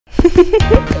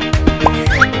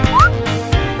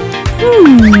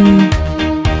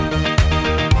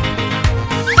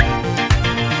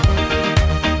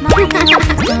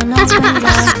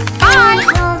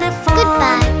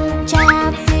Goodbye.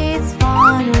 Child sees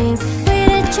phone rings with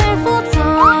a cheerful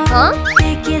tone.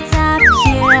 Pick it up,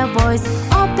 hear a voice.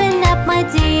 Open up, my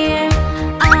dear.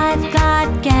 I've got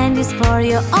candies for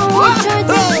you. Only try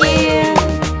to hear.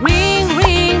 Ring,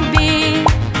 ring, be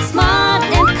smart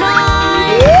and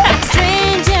kind.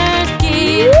 Strangers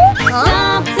give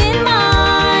something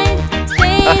mind.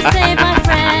 Stay safe, my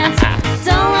friends.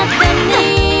 Don't let them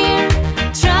near.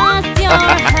 Trust your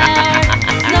heart,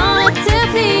 not to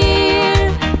fear.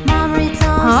 Mom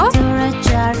returns to a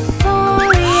jar,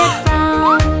 worried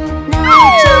frown. Now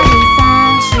Johnny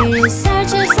sun, she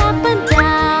searches up and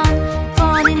down.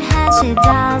 Phone in hand, she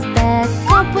does that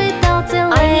cup without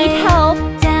delay. I need help.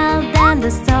 Tell them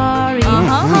the story.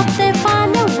 Hope they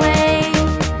find a way.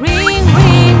 Ring,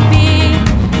 ring, be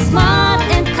smart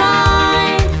and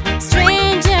kind.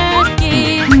 Strangers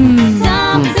give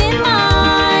something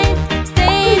mind.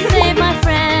 Stay safe, my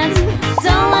friends.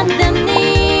 Don't let them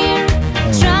near.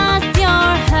 Trust your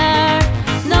heart,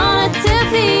 not to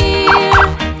fear.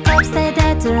 Cops stay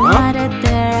determined,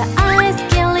 their eyes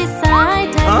keenly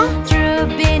sighted. Through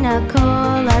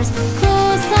binoculars,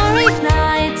 clues are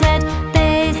ignited.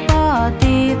 They spot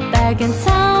the bag and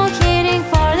sound hitting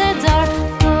for the door.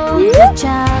 Could the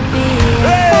child be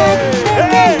inside?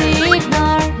 They can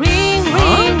ignore. Ring,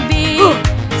 ring, be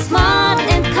smart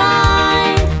and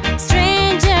kind.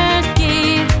 Strangers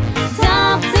give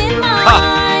something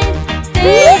mind.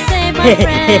 Stay safe, my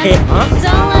friend.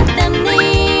 Don't let them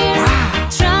near.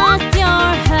 Trust your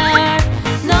heart,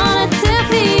 not to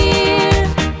fear.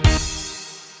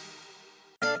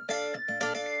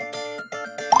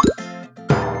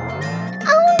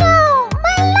 Oh no,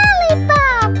 my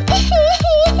lollipop!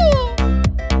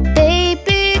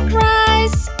 Baby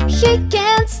cries, he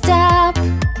can't stop.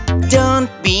 Don't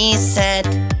be sad.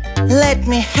 Let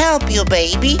me help you,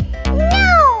 baby.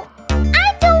 No, I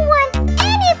don't want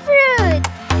any fruit.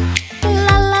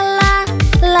 La la la,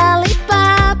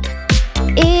 lollipop.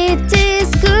 It is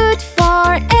good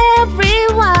for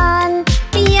everyone.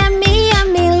 Yummy,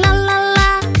 yummy, la la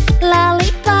la,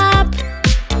 lollipop.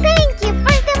 Thank you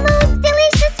for the most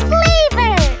delicious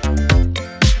flavor.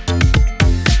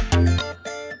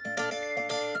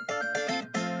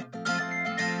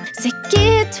 The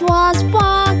kid was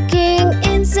walking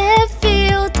in the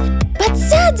field, but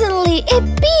suddenly a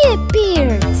bee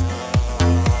appeared.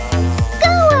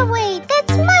 Go away,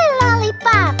 that's my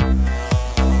lollipop.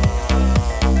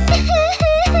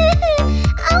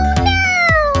 Oh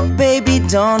no! Baby,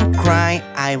 don't cry.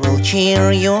 I will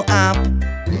cheer you up.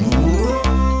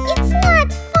 It's not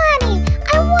funny.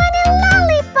 I want a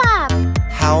lollipop.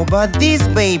 How about this,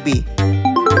 baby?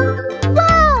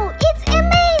 Wow, it's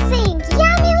amazing!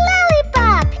 Yummy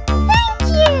lollipop! Thank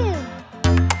you!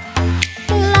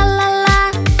 La la la,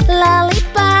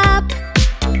 lollipop.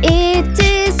 It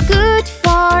is good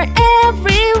for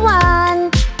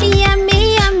everyone. Yummy,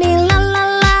 yummy, la la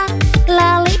la,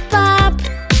 lollipop.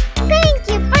 Thank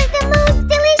you for the most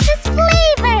delicious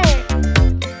flavor.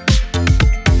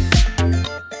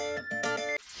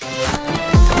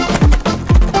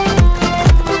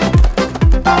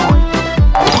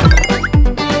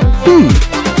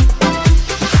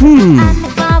 I'm a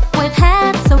pup with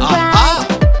head so bright.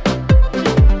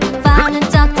 Found a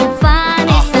Dr.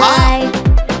 Funny side.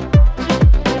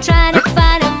 Trying to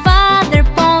find a father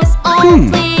bones, oh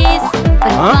please.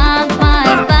 But found my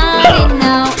body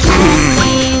now, oh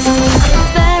please.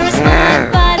 Where is my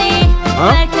body?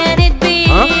 Where can it be?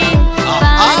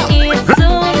 Find it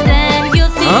soon, then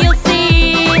you'll see.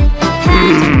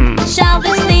 Head,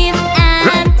 shoulders, knees,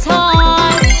 and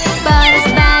toes. But it's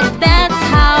back, that's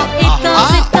how it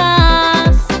goes, it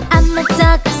goes. I'm a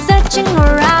duck searching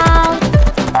around.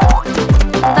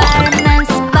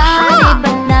 Fireman's body,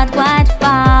 but not what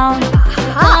found.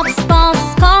 Pops, balls,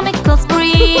 comical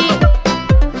spree.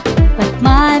 But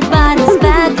my body's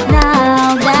back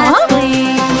now, that's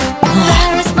clean.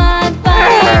 Where is my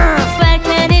body? Where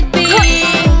can it be?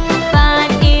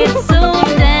 Find it soon,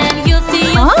 then you'll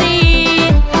see.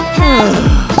 Head,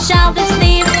 shoulders,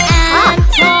 knees, and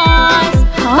toes.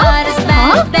 Body's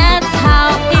back, that's how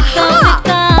it goes, it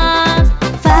goes.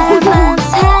 Fireman's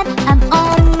head, I'm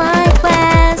on my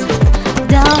quest.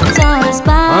 Doctor's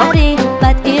body,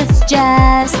 but it's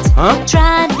just.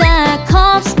 Try the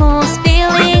cosmos,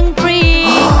 feeling free.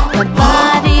 The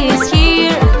body is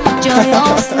here,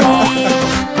 joyously.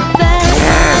 Where's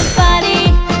my body?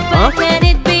 Where can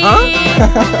it be?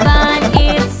 Find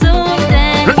it soon,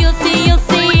 then you'll see.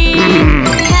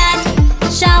 Head,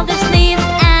 shoulders,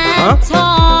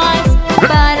 toys.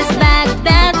 But it's back,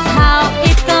 that's how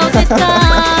it goes, it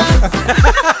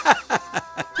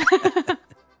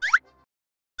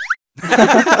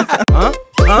Huh?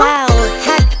 Wow,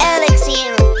 hot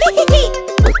elixir!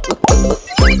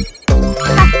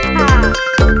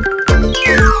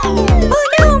 Oh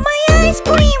no, my ice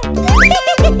cream!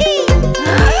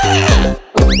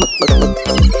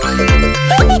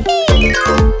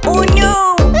 Oh no!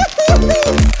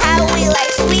 How will I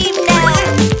swim now?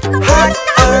 Hot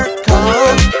or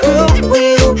cold, who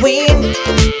will win?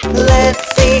 Let's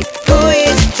see who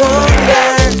is stronger.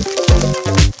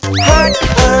 Hot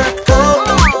or cold,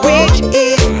 which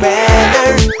is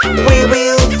better? We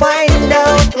will find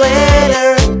out later.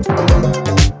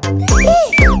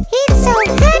 It's so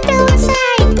hot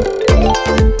outside!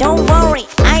 Don't worry,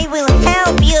 I will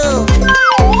help you!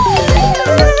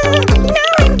 Now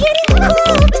I'm getting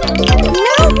cold!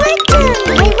 Now my turn!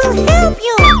 I will help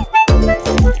you!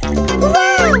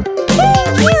 Wow!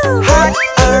 Thank you! Hot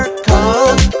or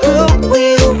cold, who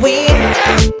will win?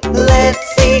 Let's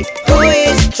see who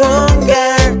is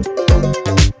stronger.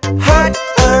 Hot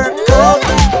or cold,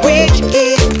 which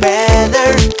is better?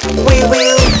 We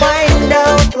will find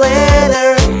out later.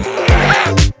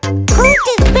 Cold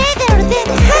is better than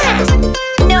hot!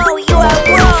 No, you are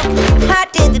wrong! Hot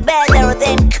is better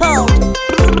than cold!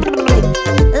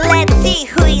 Let's see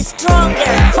who is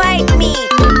stronger! Fight me!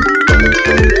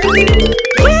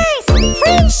 Guys!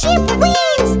 Friendship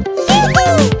wins!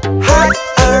 Yoo-hoo! Hot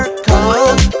or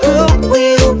cold, who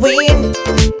will win?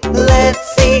 Let's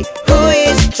see who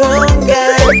is stronger.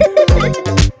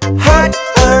 Hot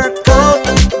or cold,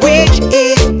 which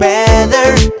is better?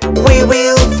 We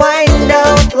will find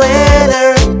out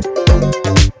later.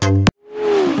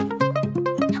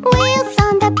 Wheels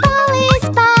on the police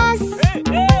bus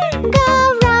go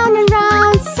round and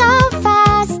round so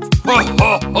fast.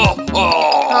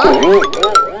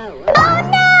 Oh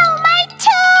no, my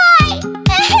toy!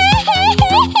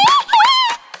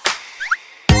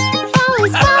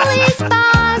 Police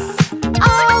bus,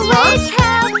 always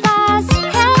help us,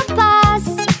 help us.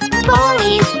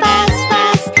 Police bus,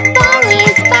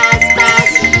 police bus,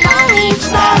 police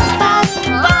bus,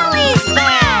 police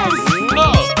bus.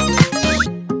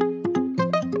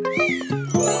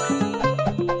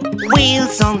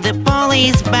 Wheels on the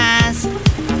police bus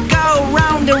go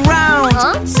round and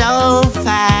round so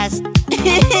fast.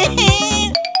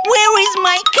 Where is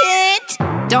my cat?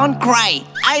 Don't cry,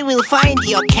 I will find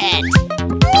your cat.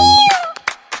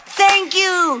 Thank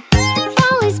you.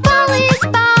 Police bus,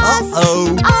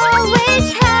 Uh-oh.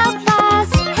 always help us,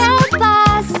 help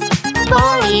us.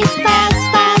 Police bus,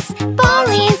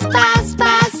 police bus,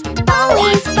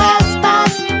 police bus,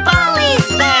 police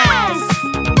bus.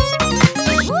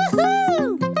 Woohoo!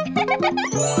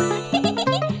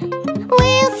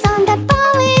 Wheels on the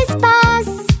police bus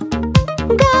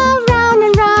go round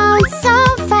and round so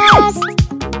fast.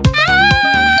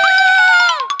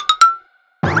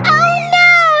 Oh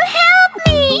no! Help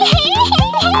me!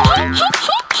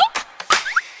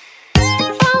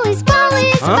 Police bus,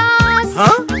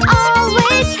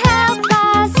 always help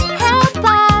us, help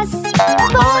us.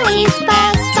 Police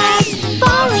bus,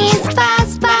 police bus,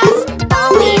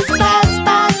 police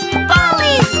bus,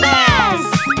 police bus.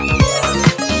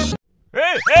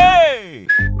 Hey, hey!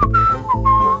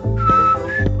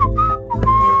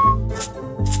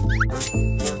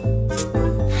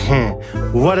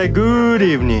 What a good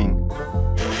evening.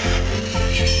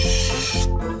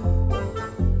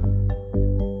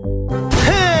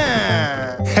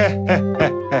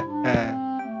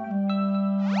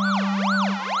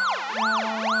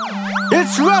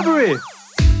 It's robbery!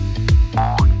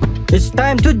 It's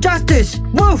time to justice!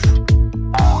 Woof!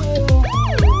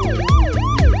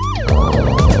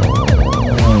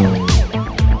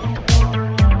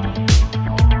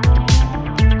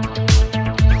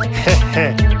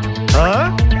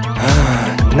 Huh?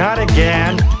 Not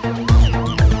again.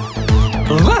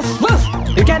 Woof, woof!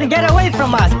 You can't get away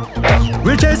from us!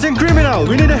 We're chasing criminal.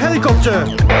 We need a helicopter.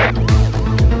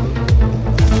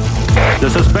 The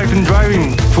suspect in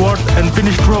driving toward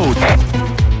unfinished road.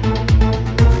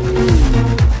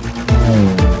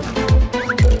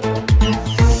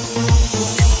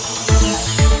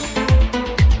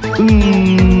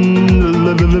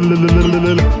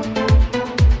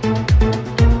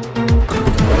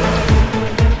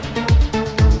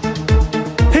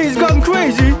 He's gone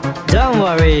crazy. Don't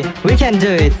worry, we can do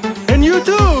it. And you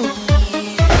too.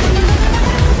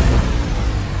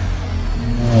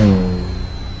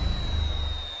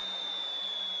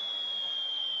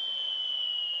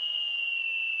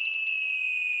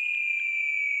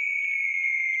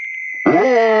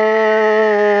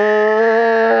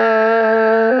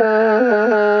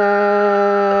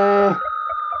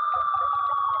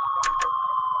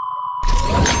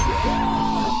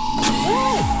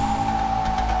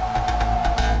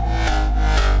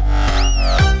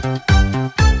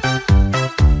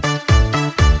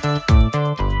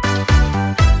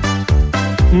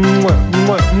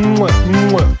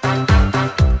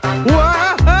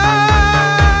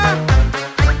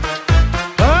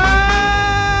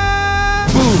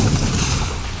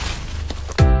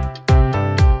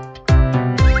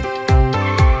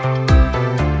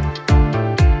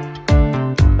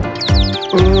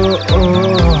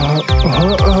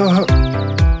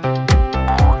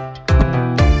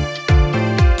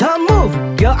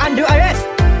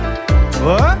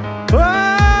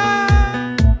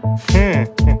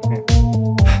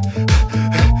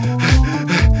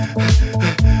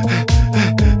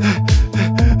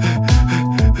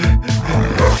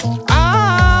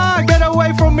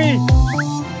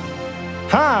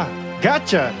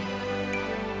 Gotcha!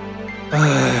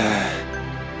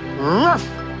 Ruff.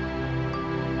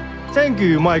 Thank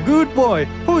you, my good boy.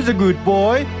 Who's a good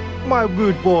boy? My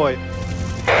good boy.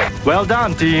 Well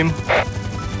done, team.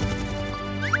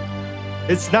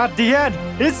 It's not the end.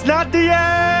 It's not the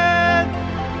end.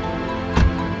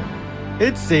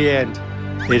 It's the end.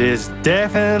 It is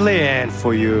definitely end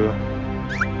for you.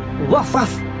 Woof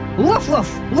woof, woof woof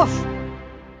woof.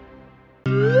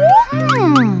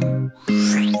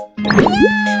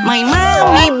 My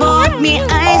mommy bought me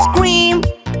ice cream.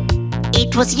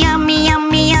 It was yummy,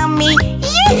 yummy, yummy.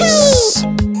 Yes!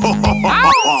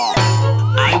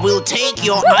 I will take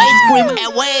your ice cream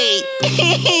away.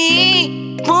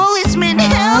 Policeman,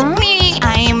 help me!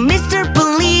 I am Mr.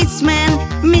 Policeman,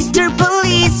 Mr.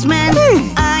 Policeman.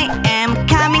 I am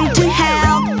coming to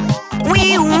help.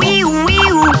 Wee wee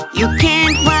wee, you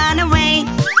can't run away.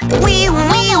 Wee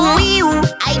wee wee,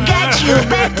 I got you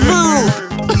back, move.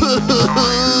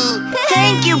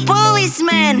 Thank you,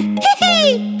 policeman.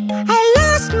 I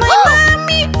lost my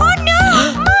mommy. Oh no,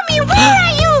 mommy, where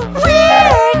are you?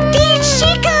 Where did she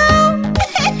go?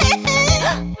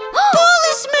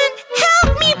 Policeman, help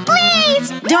me, please.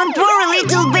 Don't worry,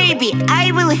 little baby.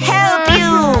 I will help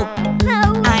you.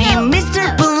 I am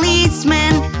Mr.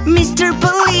 Policeman, Mr.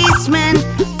 Policeman.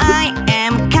 I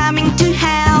am coming to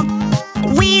help.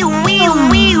 Wee wee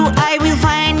wee, I will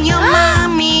find your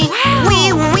mommy.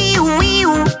 Wee wee wee,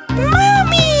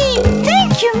 mommy.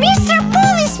 Thank you, Mr.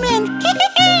 Policeman.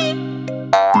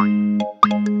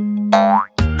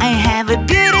 I have a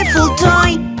beautiful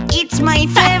toy. It's my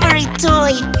favorite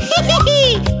toy.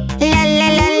 La la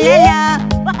la la la.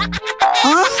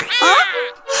 Huh?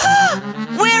 Huh?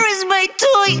 Where is my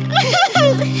toy?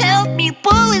 Help me,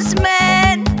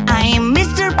 policeman. I am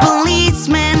Mr.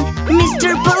 Policeman,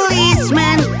 Mr.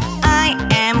 Policeman. I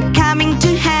am coming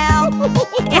to help.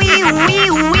 Wee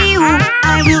wee wee,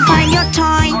 I will find your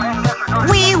toy.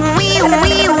 Wee wee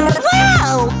wee.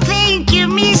 Wow! Thank you,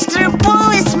 Mr.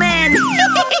 Policeman.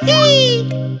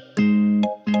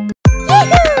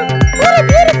 What a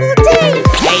beautiful day!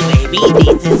 Hey, baby,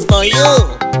 this is for you.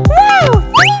 Wow,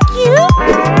 thank you!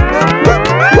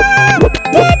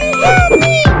 Daddy, help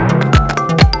me!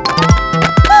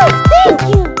 Oh, thank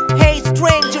you! Hey,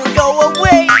 stranger, go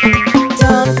away.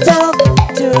 Don't talk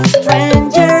to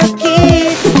stranger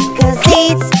kids, 'cause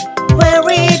it's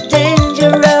very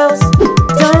dangerous.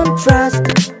 Don't trust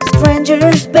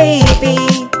strangers, baby.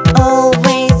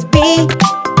 Always be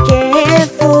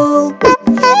careful.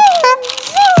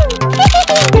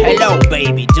 Hello,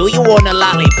 baby. Do you want a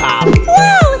lollipop?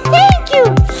 Wow, thank you!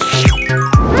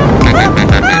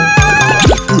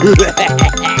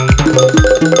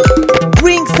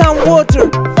 Bring some water.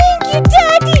 Thank you,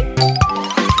 Daddy!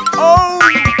 Oh,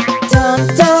 Don't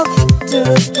talk to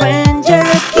stranger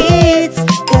kids,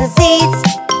 'cause it's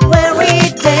very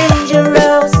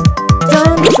dangerous.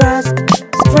 Don't trust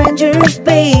strangers,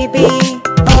 baby.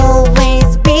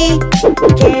 Always be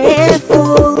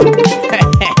careful.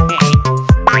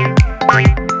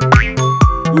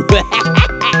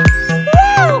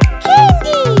 Wow,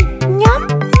 candy! Yum,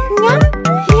 yum,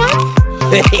 yum.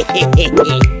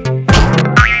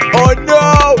 oh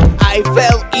no! I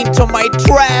fell into my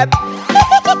trap.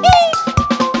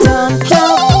 Don't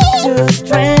talk to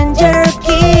stranger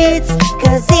kids,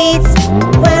 'cause it's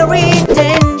very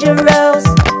dangerous.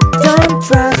 Don't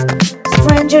trust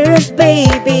strangers,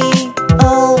 baby.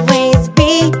 Always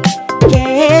be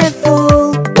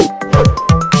careful.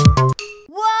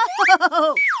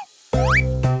 Whoa!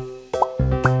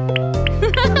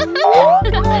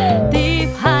 Deep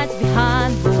hides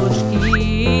behind bush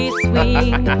is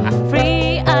swing.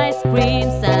 Free ice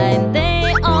creams and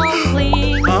they all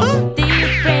blink.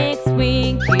 Deep breaks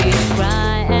swing, kids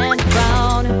cry and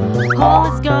frown.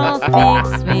 Police girl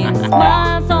fix swing,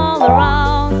 smiles all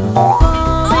around.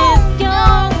 Police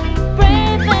girl,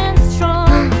 brave and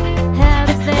strong,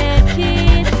 helps their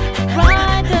kids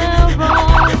right the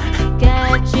wrong.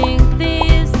 Catching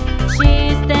thieves, she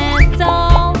stands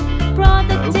tall,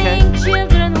 protecting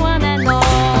children one and all.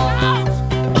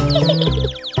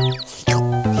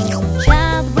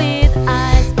 Child with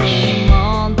ice cream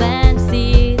on bench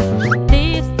seats,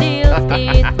 thief steals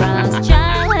it, runs,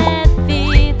 child head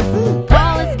feet.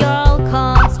 Police girl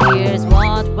comes, here's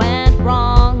what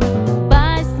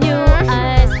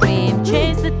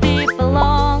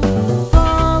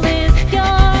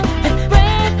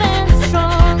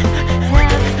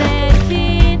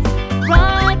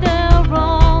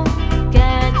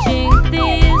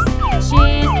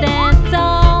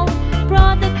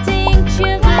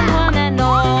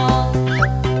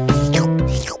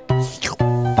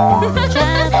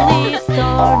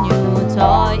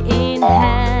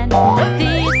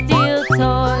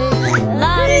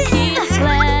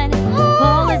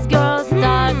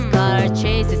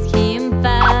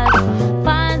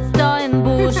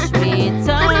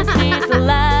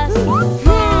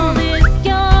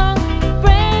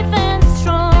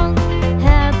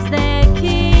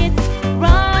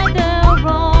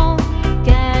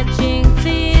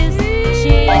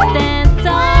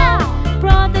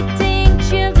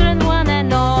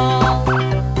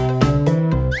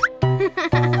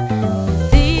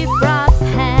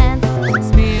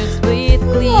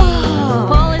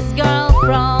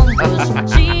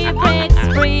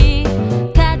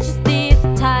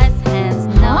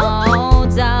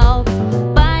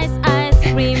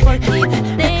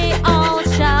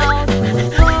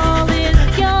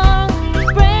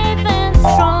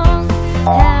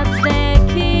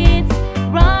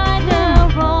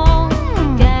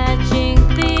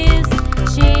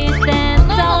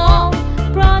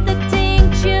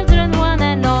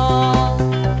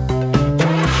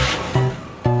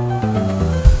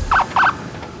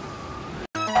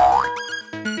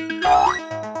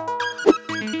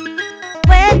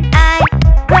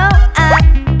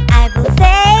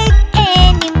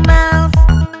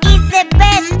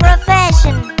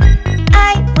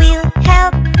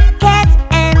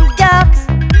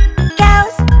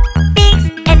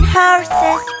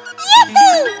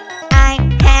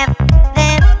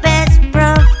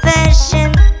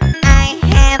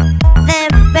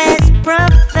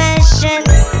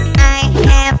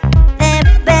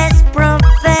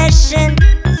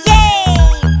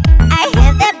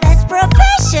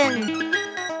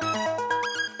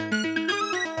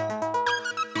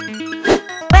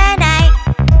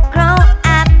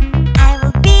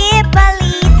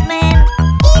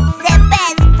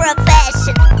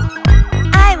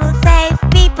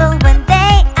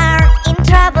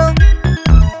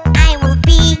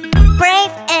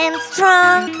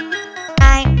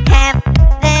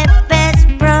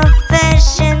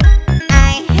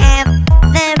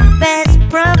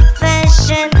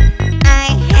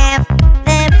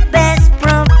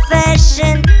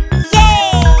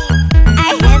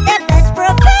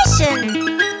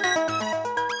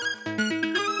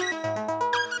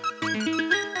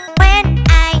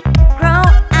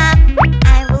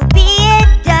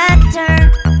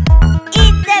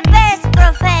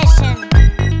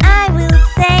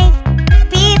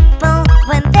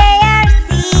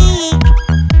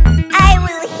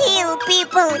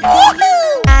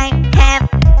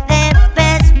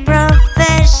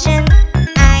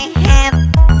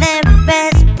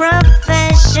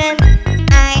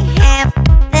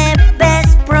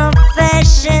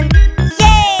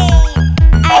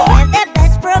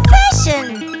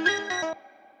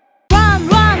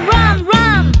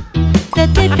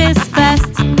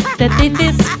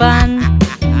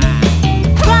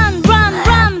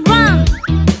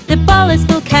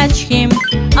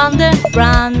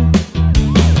run.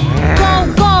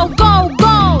 Go, go, go,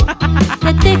 go!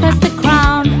 The thief has the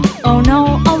crown. Oh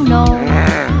no, oh no.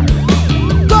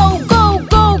 Go, go,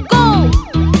 go, go!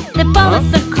 The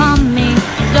bullets are coming.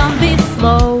 Don't be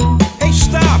slow. Hey,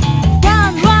 stop!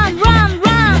 Run, run, run,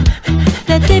 run!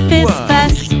 The thief is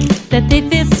fast. The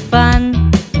thief is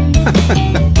fun.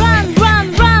 Run,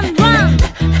 run, run, run!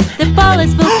 The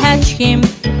police will catch him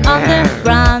on the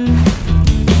run.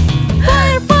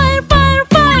 Fire, fire, fire,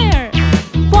 fire!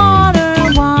 Water,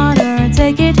 water,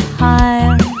 take it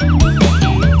higher.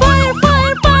 Fire,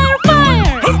 fire, fire,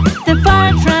 fire! The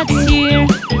fire truck's here,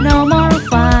 no more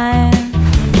fire.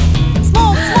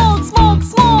 Smoke, smoke, smoke,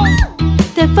 smoke!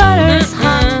 The fire's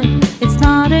hot, it's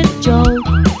not a joke.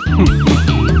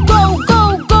 Go,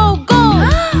 go, go, go!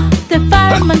 The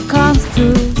fireman comes to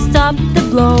stop the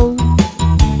blow.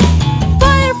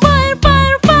 Fire, fire,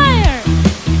 fire, fire!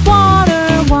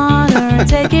 Water, water,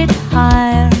 take it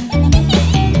higher.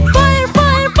 Fire,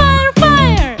 fire, fire,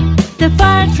 fire! The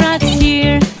fire truck's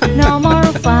here, no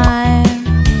more fire.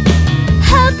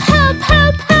 Help, help,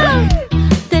 help, help!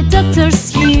 The doctor's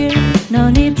here, no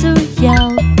need to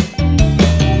yell.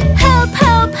 Help,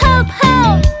 help, help,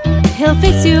 help! He'll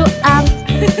fix you up,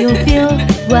 you'll feel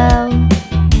well.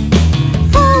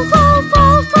 Fall, fall,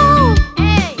 fall, fall!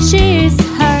 She is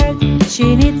hurt,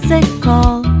 she needs a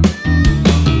call.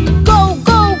 Go,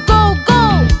 go, go,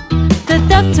 go! The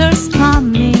doctor's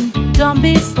coming, don't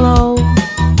be slow.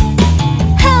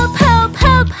 Help, help,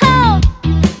 help, help!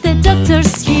 The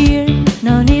doctor's here,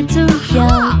 no need to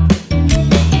yell.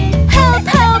 Help,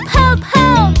 help, help,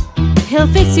 help! He'll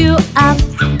fix you up,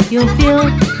 you'll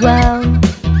feel well.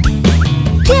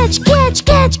 Catch, catch,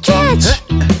 catch, catch!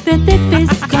 The thief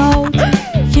is cold,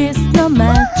 he's no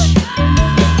match.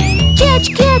 Catch,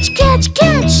 catch, catch,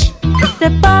 catch! The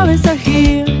police are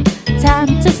here,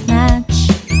 time to snatch.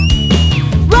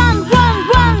 Run, run,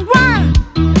 run, run!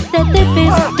 The thief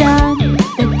is done,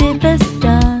 the thief is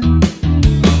done.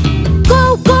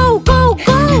 Go, go, go,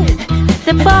 go!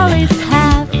 The police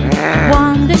have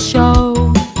won the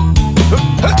show.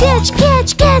 Catch,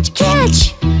 catch, catch,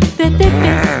 catch! The thief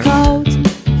is cold,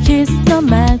 he's no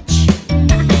match.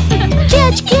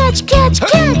 Catch, catch, catch,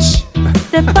 catch!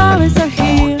 The police are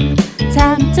here,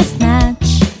 time to snatch.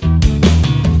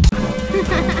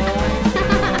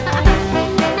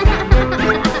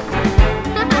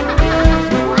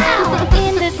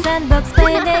 In the sandbox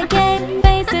play the game.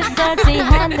 Faces dirty,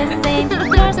 hand the same.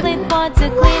 Girls need boy to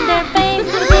clean their fame.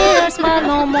 Heroes smile,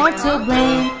 no more to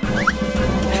blame.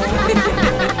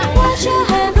 Wash your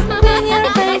hands, clean your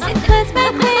face. Let's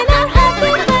make clean our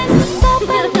happy place. Soap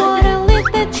and water, lead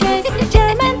the chase.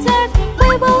 Germ and dirt, we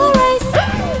will erase.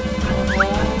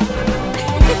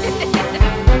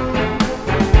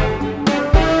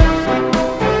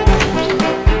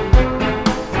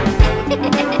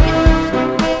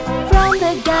 From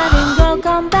the garden, girl,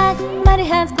 come back. Muddy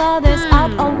hands, clothes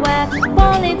out of wet.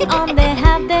 Bullets on, they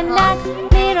have the knack.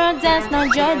 Mirror dance, no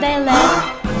joy they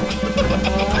lack.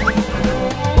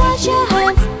 Wash your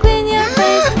hands, clean your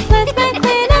face. Let's make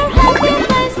clean our happy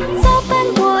place. Soap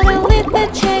and water, lead the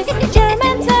chase. Germ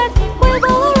and dirt, we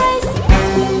will erase.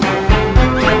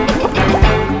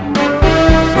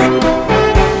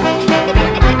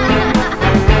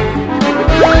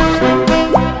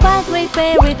 But we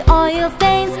pay with oil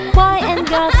stains. Boy and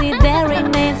girl see their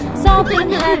remains. Soap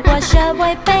in hand, wash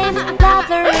away pains.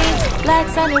 Laughter reads like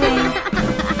sunny rains.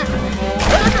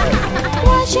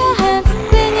 Wash your hands,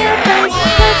 clean your face.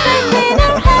 Let's make clean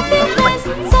our happy place.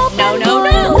 Soap and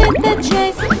water, lead the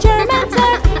chase. Germ and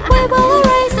dirt, we will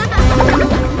erase.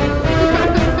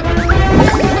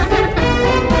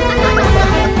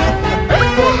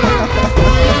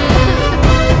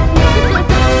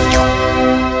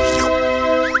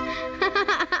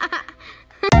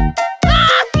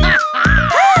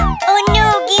 Oh no,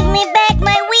 give me back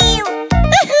my wheel!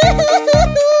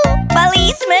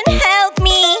 Policeman, help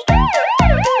me!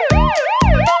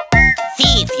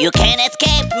 Thief, you can't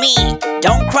escape me.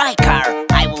 Don't cry, car.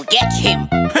 I will get him.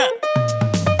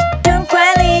 Don't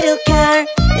cry, little car.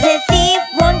 The thief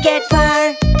won't get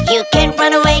far. You can't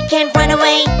run away, can't run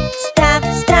away. Stop,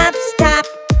 stop, stop.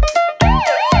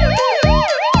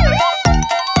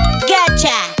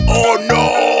 Gotcha. Oh no!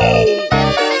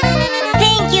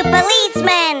 Thank you,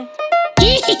 policeman.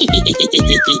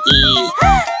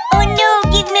 Oh no,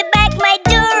 give me back my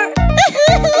door.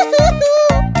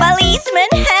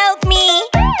 Policeman, help me.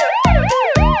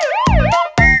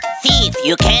 Thief,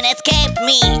 you can't escape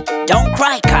me. Don't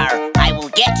cry, car. I will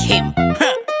get him.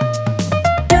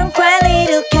 Don't cry,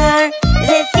 little car.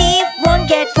 The thief won't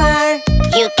get far.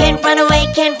 You can't run away,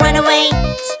 can't run away.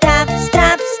 Stop,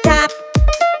 stop, stop.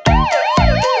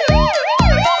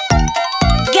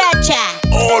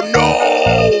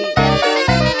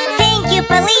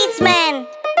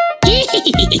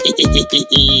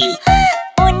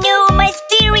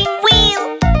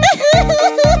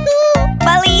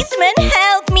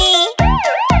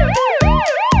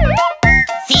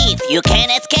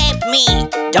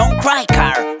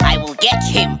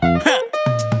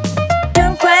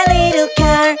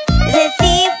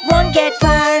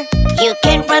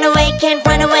 can't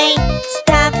run away.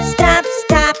 Stop, stop,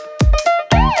 stop.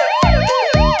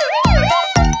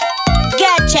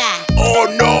 Gotcha! Oh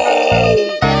no!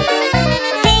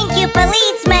 Thank you,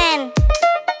 policeman.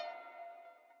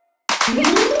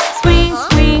 Swing,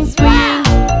 swing, swing,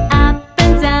 up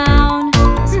and down.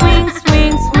 Swing,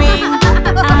 swing, swing, up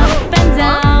and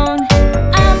down.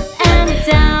 Up and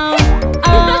down,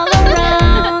 all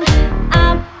around.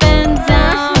 Up and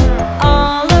down,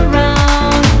 all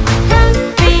around.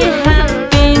 Happy,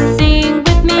 happy, sing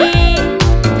with me.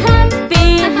 Happy,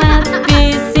 happy,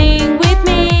 sing with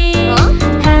me.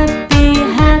 Happy,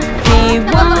 happy,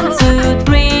 1, 2,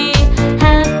 3.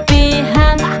 Happy,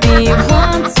 happy,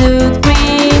 1, 2, 3.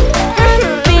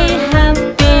 Happy,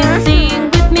 happy, sing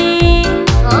with me.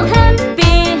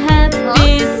 Happy, happy,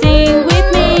 sing with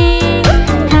me.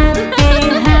 Happy,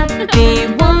 happy,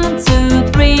 1, 2,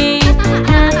 3.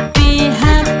 Happy,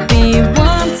 happy,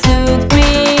 1, 2, 3.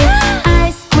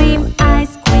 Ice cream,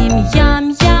 yum,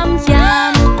 yum,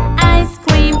 yum. Ice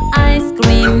cream,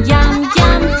 yum,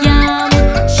 yum, yum.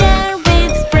 Share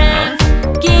with friends,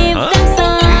 give them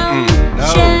some.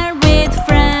 Share with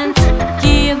friends,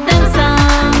 give them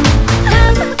some.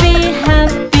 Happy,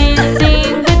 happy,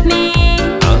 sing with me.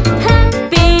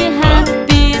 Happy,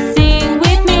 happy, sing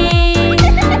with me.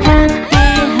 Happy,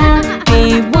 happy,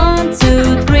 1, 2,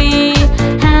 3.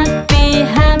 Happy,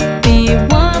 happy,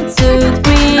 1, 2,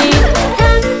 3.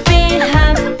 Happy,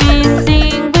 happy,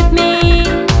 sing with me.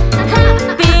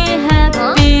 Happy,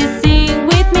 happy, sing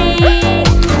with me.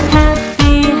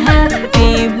 Happy,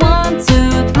 happy, 1, 2,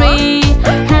 3.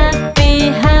 Happy,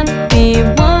 happy,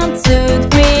 1, 2,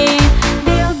 3.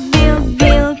 Build, build,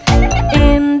 build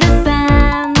in the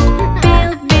sand.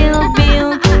 Build, build,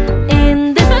 build in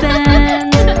the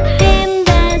sand. In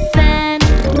the sand,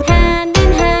 hand in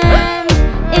hand.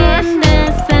 In the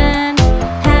sand,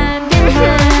 hand in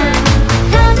hand.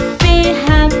 Happy,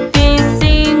 happy,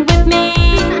 sing with me.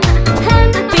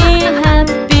 Happy,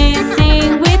 happy,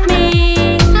 sing with me.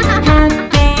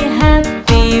 Happy,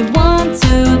 happy, 1,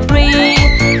 2, 3.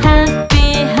 Happy,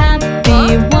 happy,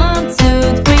 1, 2,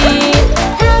 3.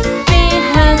 Happy,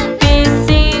 happy,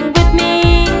 sing with me.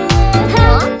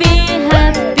 Happy,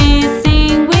 happy,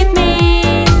 sing with me.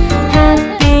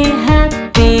 Happy,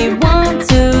 happy, 1,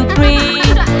 2, 3.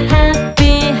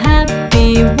 Happy, happy,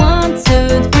 1, 2,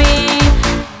 3.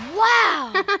 Wow!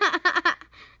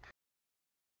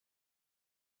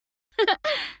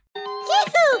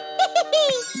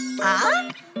 Huh?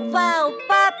 Wow,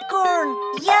 popcorn!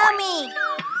 Yummy!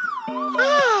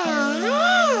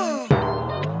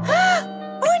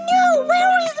 Oh no!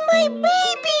 Where is my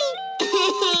baby?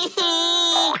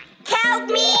 Help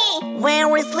me! Where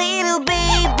is little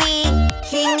baby?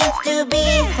 He needs to be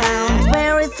found.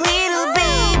 Where is little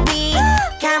baby?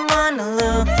 Come on,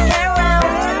 look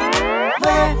around.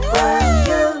 Where are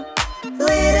you,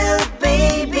 little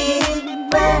baby?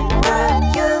 Where are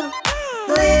you,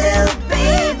 little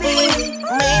baby?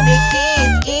 Maybe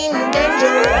he's in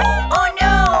danger. Oh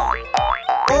no!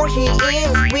 Or he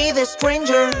is with a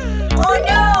stranger. Oh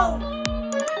no!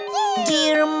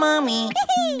 Dear mommy,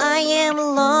 I am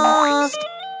lost.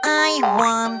 I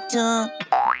want to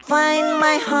find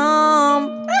my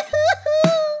home.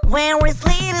 Where is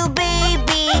little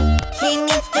baby? He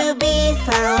needs to be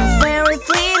found. Where is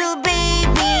little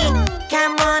baby?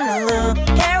 Come on, look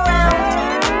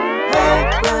around. Where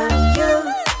are you,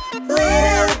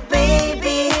 little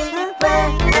baby? Where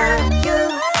are you,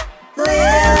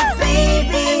 little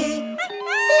baby?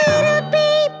 Little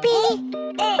baby,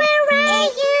 where are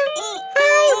you?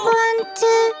 I want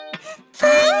to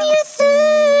find you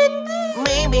soon.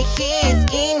 Maybe he's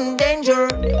in danger.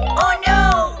 Oh no!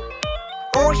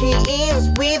 Or he is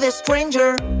with a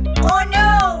stranger. Oh no!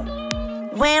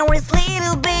 Where is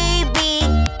little baby?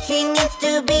 He needs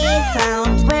to be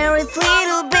found. Where is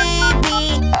little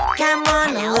baby? Come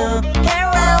on, look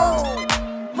around.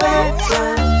 Where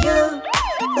are you,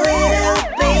 little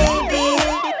baby?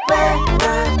 Where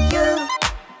are you,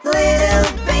 little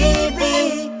baby?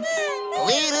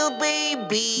 Little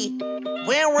baby,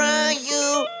 where are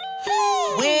you?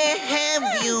 Where have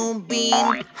you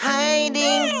been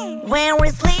hiding? Where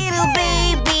is little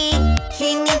baby?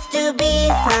 He needs to be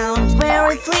found.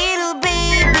 Where is little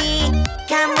baby?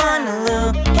 Come on,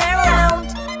 look around.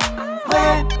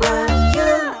 Where are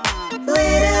you,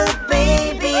 little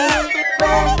baby?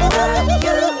 Where are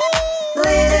you,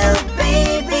 little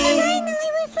baby? Finally,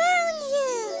 we found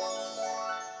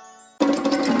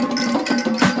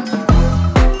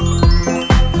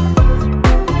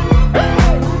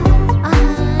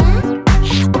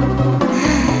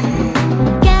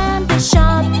Candy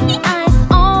shop, eyes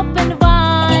open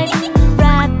wide.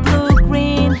 Red, blue,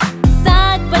 green,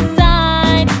 side by side.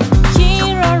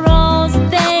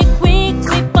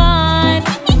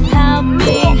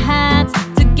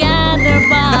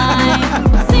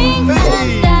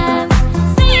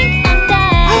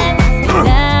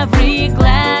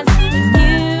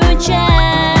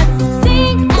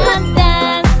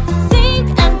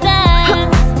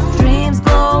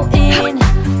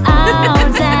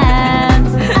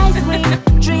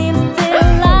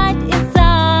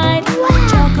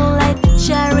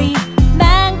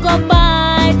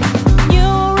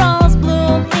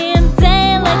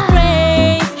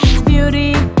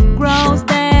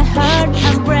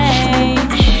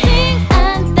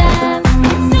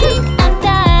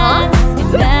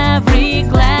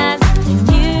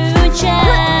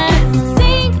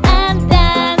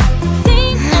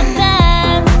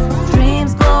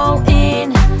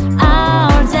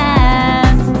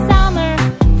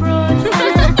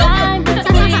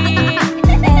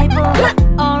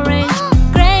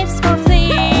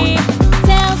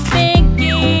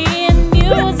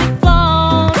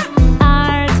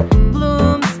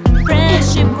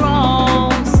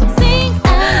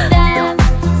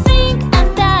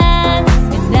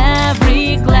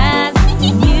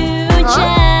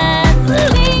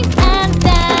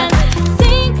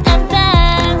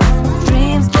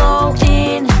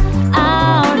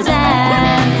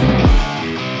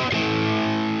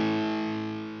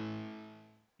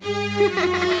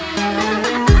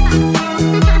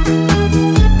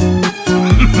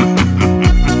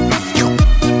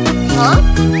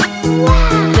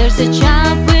 There's a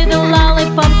child with a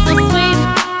lollipop so sweet,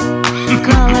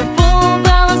 colorful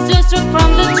balloons just dropped from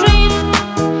the tree.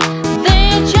 The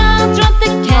child dropped the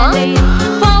candy,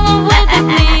 follow with the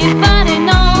lead, but I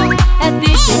know at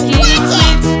this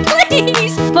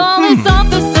please, police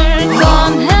officer,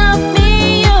 come help me,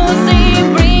 you see,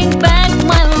 bring back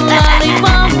my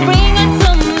lollipop, bring it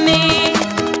to me.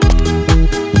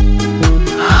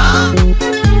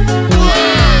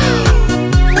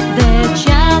 The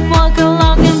child walk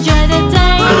along, enjoy the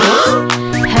day.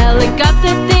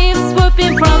 Helicopter thieves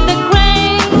swooping from the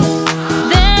crane.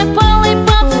 The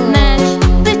lollipop snatch,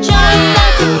 the child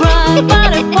starts to cry,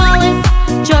 but a police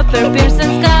chopper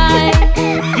pierces sky.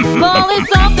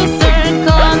 Police officer,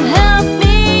 come help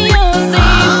me, you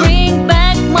see, bring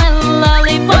back my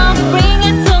lollipop, bring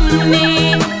it to me.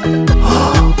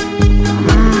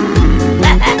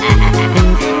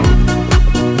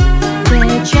 The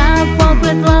child walk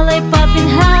with lollipop in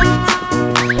hand.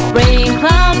 Rain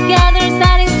cloud gathers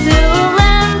heading to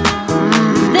land.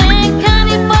 The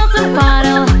candy falls a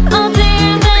puddle. Oh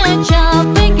dear, the child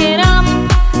pick it up,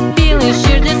 feeling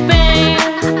sheer despair.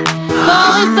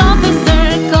 Police officer,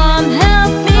 come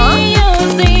help me, you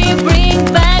see, bring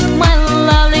back my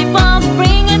lollipop,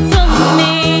 bring it to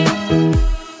me.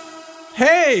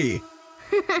 Hey!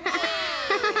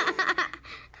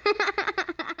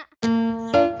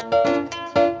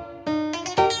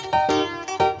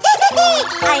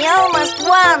 I almost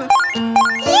won!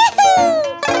 Yahoo!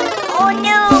 Oh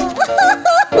no!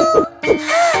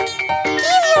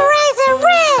 Give your eyes a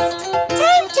rest!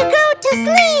 Time to go to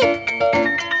sleep!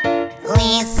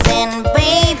 Listen,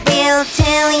 baby, I'll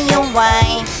tell you why.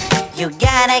 You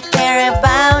gotta care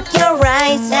about your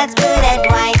eyes, that's good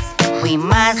advice. We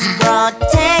must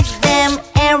protect them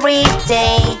every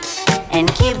day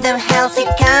and keep them healthy,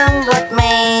 come what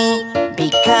may.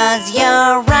 Because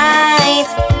your eyes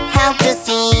help to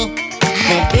see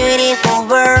the beautiful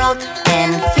world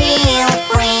and feel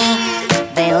free.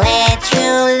 They let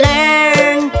you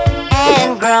learn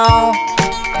and grow.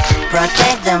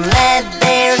 Protect them, let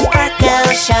their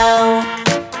sparkle show.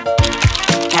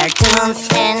 Cartoons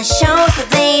and shows,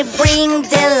 they bring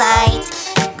delight,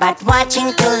 but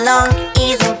watching too long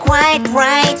isn't quite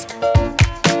right.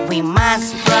 We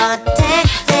must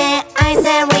protect their eyes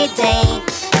every day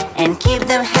and keep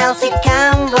them healthy,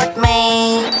 come what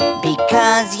may.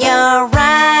 Because your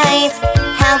eyes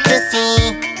help to see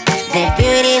the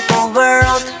beautiful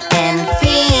world and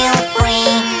feel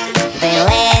free. They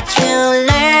let you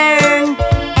learn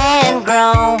and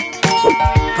grow.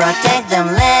 Protect them,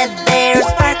 let their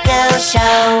sparkle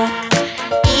show.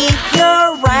 If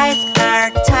your eyes are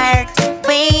tired,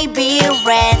 baby,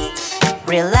 rest.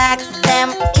 Relax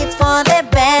them, it's for the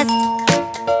best.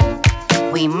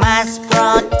 We must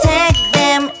protect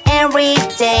them every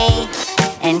day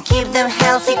and keep them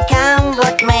healthy, come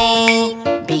what may.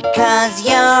 Because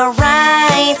your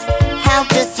eyes help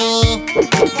to see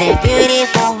the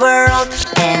beautiful world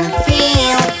and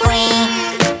feel free.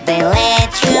 They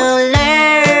let you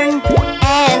learn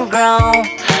and grow.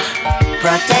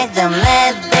 Protect them,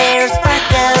 let their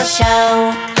sparkle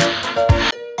show.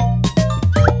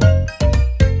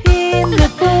 In the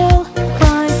pool,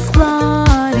 boys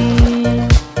floating,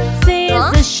 sees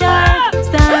a shark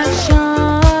start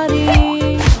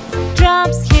shouting,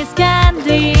 drops his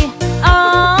candy.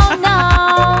 Oh no!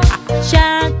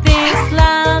 Shark thinks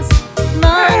loves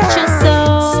munches so.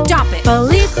 Stop it!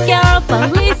 Police girl,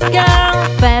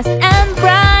 fast and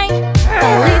bright.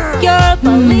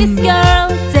 Police girl,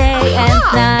 day and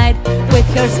night. With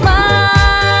her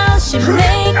smile, she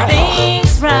makes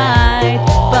things right.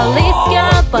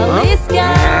 Police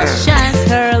girl, shines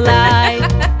her light.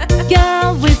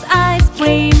 Girl with ice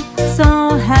cream,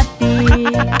 so happy.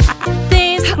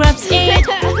 Thieves grabs it,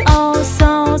 oh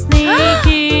so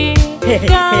sneaky.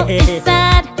 Girl is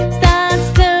sad, starts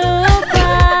to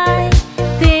cry.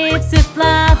 Thieves is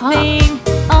laughing,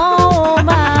 oh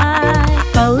my.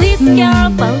 Police girl,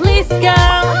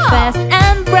 fast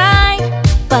and bright.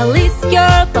 Police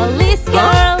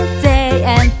girl, day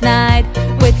and night.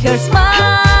 With her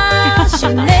smile, she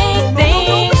makes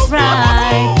things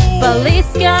right.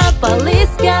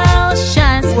 Police girl,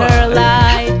 shines her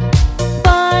light.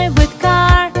 Boy with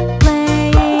car,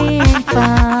 playing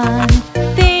fun.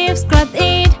 Thieves grab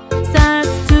it, starts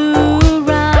to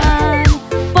run.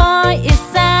 Boy is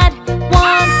sad,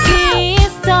 once he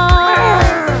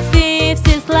stole. Thieves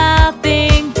is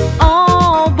laughing,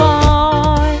 oh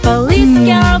boy.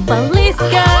 Police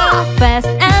girl, fast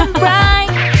and bright.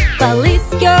 Police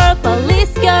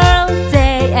girl,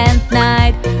 day and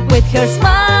With her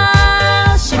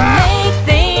smile, she makes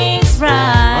things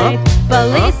right.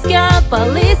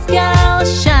 Police girl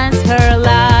shines her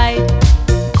light.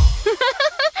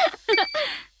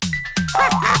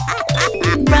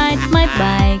 Ride my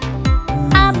bike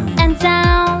up and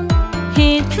down,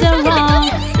 hit the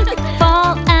road,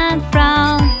 fall and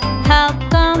frown. Help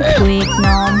come quick,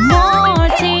 no more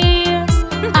tears.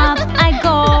 Up I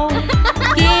go,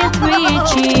 give 3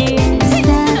 cheers.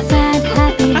 Sad, sad,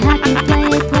 happy, happy,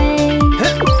 play, play.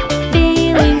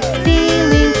 Feelings,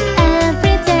 feelings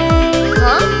every day.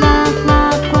 Love,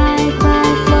 love, cry, cry,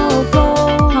 flow,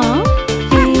 flow.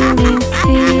 Feelings,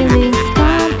 feelings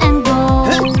come and go.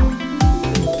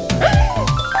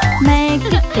 Make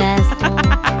a castle,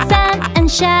 sand and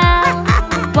shell.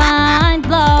 Wind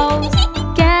blows,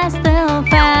 castle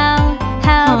fell.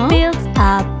 Hell builds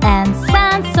up and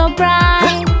sun so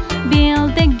bright.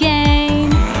 Build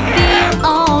again, feel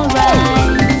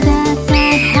alright. Sad,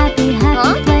 sad, happy,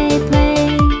 happy, play, play.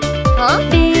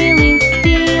 Feelings,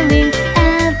 feelings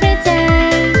every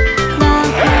day.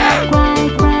 Love, love, cry,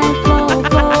 cry, flow,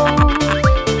 flow.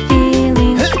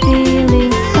 Feelings,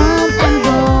 feelings come and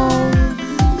go.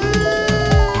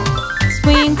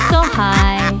 Swing so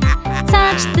high,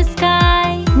 touch the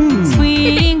sky.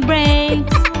 Swing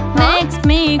breaks, makes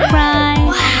me cry.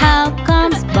 Help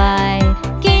comes by,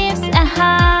 gives a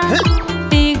hug.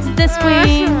 Fix the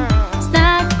swing,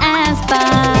 snug as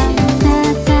bug.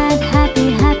 Sad, sad, happy,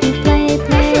 happy, play,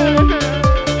 play.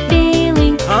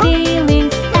 Feelings,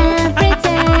 feelings every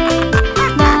day.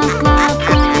 Love, love,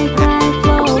 cry, cry,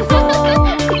 flow, flow.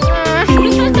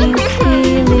 Feelings,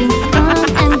 feelings come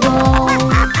and go.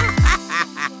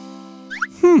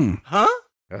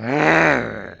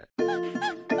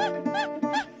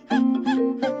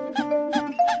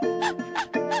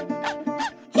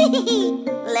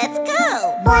 Let's go!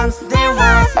 Once there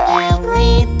was a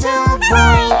little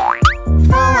boy,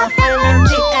 full of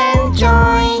energy and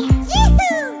joy.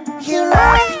 He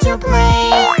loved to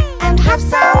play and have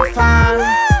some fun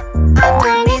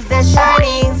underneath the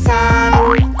shining sun.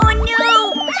 Oh no!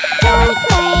 Don't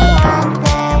play on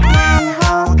the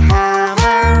manhole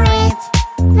cover, it's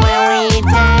very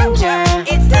dangerous.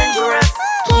 It's dangerous.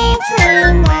 Kids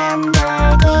remember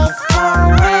this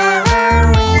forever.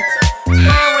 It's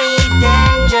very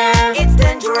dangerous. It's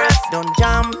dangerous. Don't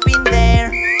jump in there.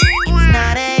 It's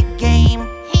not a game.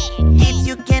 If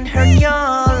you can hurt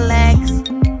your legs,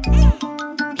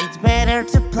 it's better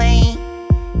to play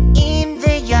in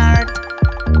the yard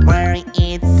where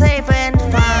it's safe and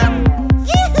fun.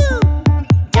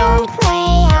 Don't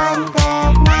play on the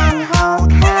manhole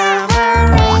cover.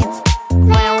 It's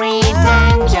very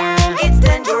dangerous. It's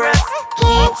dangerous.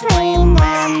 Kids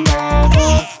remember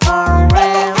this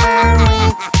forever.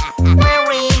 It's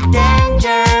very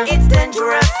dangerous. It's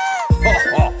dangerous.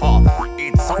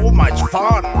 It's so much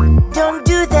fun. Don't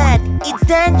do that. It's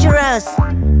dangerous.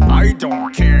 I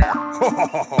don't care.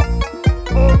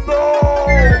 Oh no!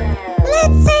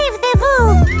 Let's save the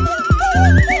wolf.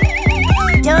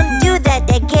 Don't do that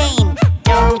again.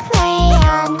 Don't play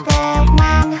on the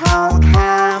manhole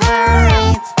cover.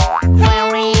 It's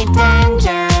very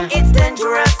dangerous. It's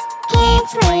dangerous.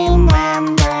 Kids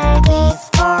remember this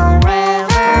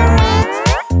forever. It's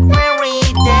very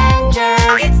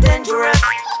dangerous. It's dangerous.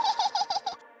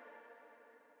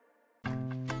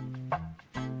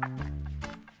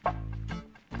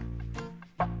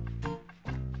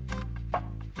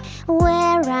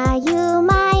 Where are you,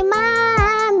 my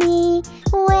mommy?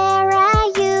 Where are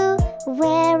you?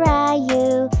 Where are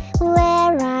you?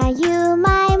 Where are you,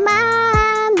 my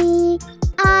mommy?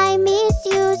 I miss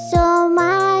you so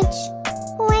much.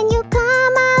 When you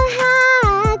come, I'll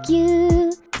hug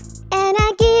you, and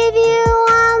I give you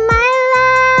all my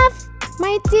love.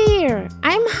 My dear,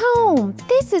 I'm home.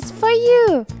 This is for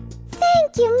you.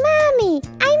 Thank you, mommy.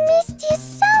 I missed you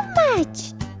so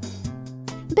much.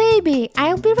 Baby,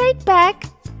 I'll be right back.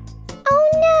 Oh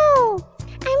no!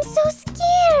 I'm so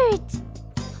scared!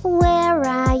 Where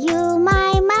are you,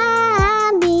 my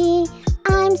mommy?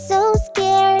 I'm so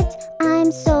scared,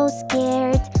 I'm so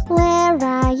scared. Where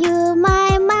are you,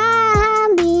 my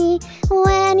mommy?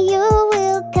 When you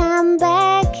will come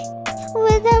back?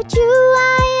 Without you,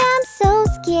 I am so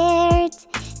scared.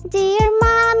 Dear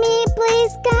mommy,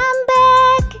 please come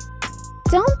back.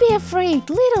 Don't be afraid,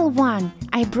 little one.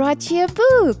 I brought you a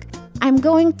book. I'm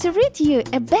going to read you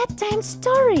a bedtime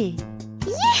story.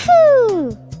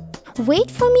 Yahoo! Wait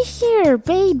for me here,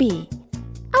 baby.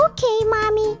 Okay,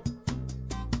 mommy.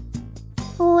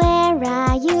 Where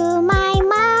are you, my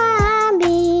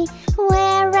mommy?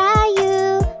 Where are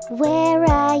you? Where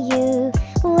are you?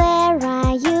 Where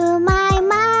are you, my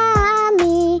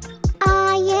mommy?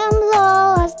 I am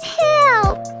lost.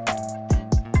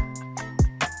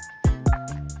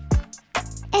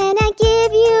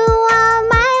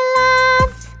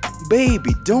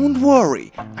 baby, don't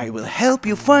worry. I will help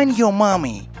you find your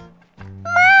mommy.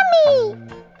 Mommy!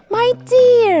 My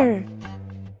dear!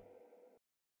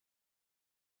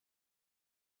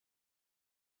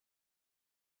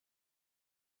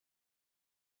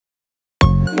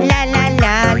 La la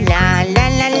la la la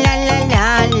la la la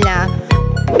la la.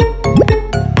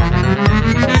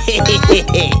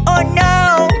 Oh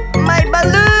no! My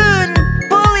balloon!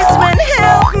 Policeman,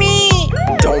 help me!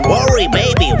 Don't worry,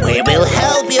 baby, we will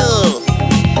help you.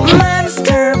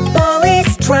 Monster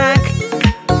police truck,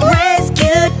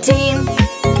 rescue team.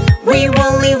 We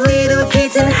won't leave little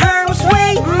kids in harm's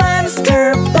way.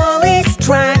 Monster police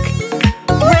truck,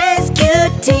 rescue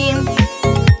team.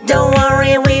 Don't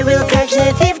worry, we will catch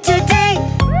the thief today.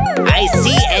 I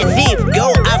see a thief,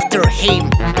 go after him.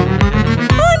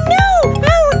 Oh no!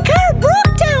 Our car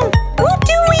broke down! What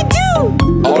do we do?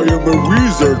 I am a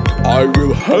wizard, I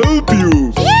will help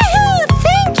you. Yahoo!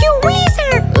 Thank you,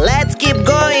 wizard! Let's keep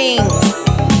going.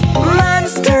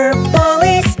 Monster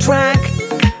police truck,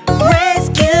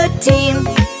 rescue team.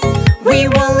 We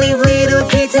won't leave little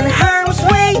kids in harm's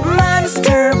way.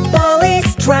 Monster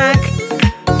police truck,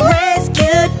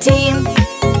 rescue team.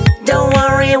 Don't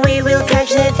worry, we will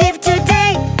catch the thief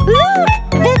today. Look!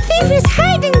 The thief is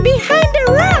hiding behind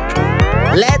a rock.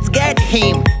 Let's get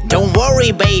him. Don't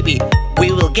worry, baby,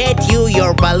 we will get you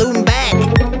your balloon back.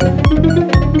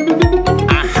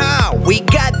 Aha, we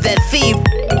got the thief.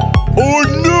 Oh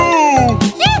no!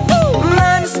 Yahoo!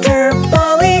 Monster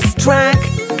police truck,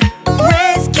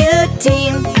 rescue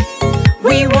team.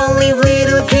 We won't leave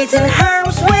little kids in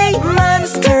harm's way.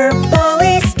 Monster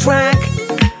police truck,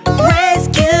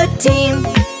 rescue team.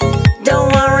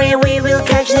 Don't worry, we will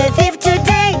catch the thief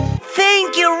today.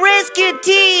 Thank you, rescue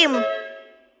team.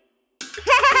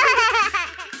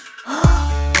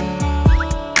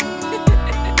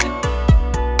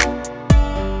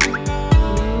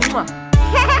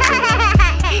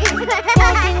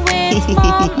 Walking with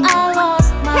mom, I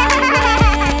lost my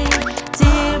way.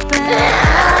 Dear bed,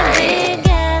 I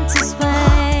began to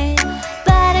sway.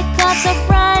 Buttercups are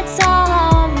bright, so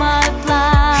home my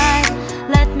flight.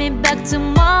 Let me back to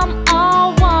mom,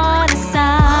 oh what a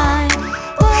sign.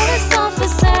 Police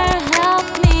officer, help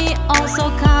me, oh so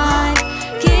kind.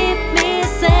 Keep me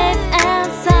safe and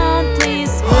sound,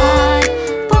 please find.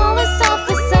 Police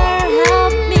officer,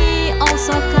 help me, oh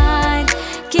so kind.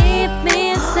 Keep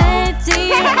me safe,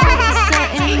 dear officer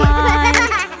in mind.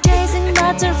 Chasing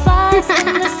butterflies in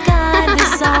the sky, they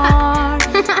soar.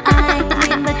 I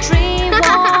climb the tree,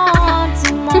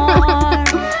 wanting more.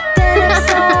 Then I'm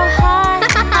so high,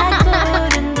 I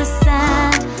couldn't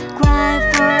descend. Cry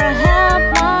for help,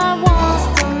 my walls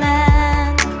to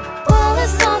land.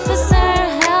 Police officer,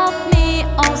 help me,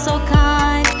 oh so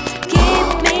kind. Keep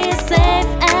me safe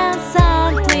and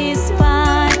sound, please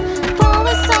find.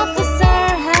 Police officer,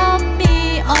 help me,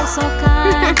 oh so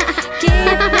kind.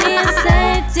 Keep me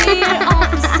safe, dear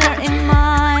officer in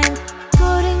mind.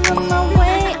 Scooting on my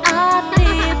way, I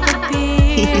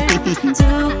disappeared.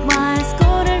 Took my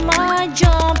scooter, my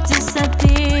job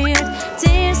disappeared.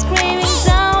 Tears screaming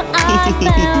down, I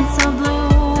felt so blue.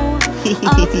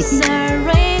 Officer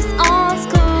raced on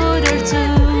scooter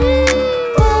too.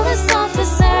 Police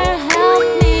officer, help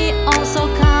me, oh so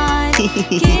kind.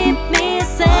 Keep me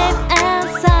safe and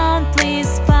sound,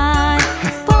 please find.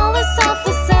 Police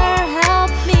officer,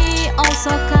 help me, oh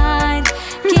so kind.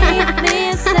 Keep me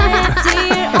safe,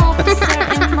 dear officer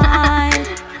in mind.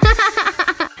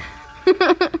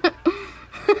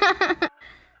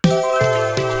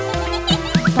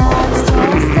 Bugs,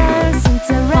 toasters,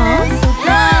 interest,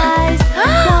 surprise.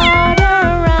 Water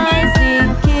rising,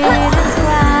 kittens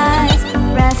cries.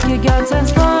 Rescue girl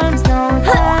transforms, no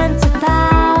time to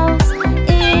pause.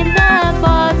 In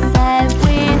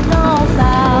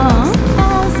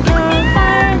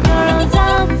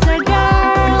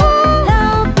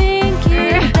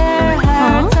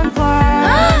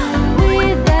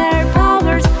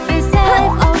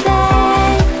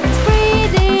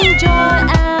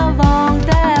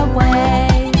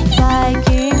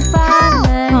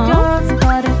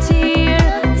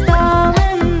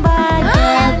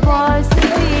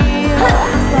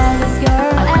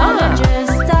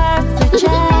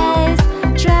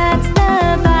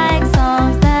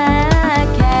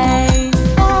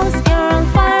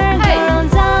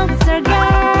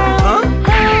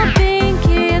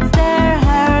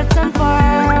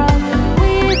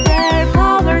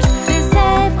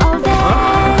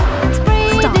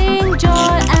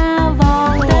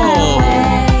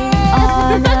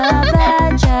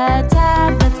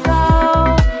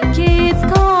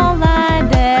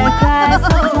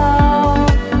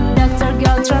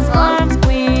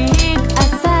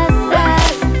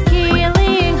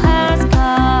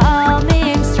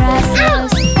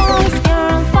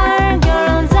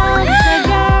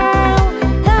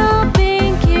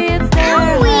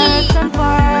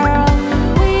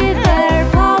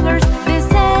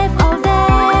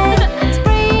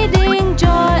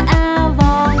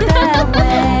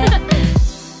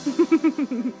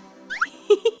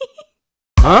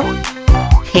Huh?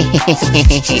 Playing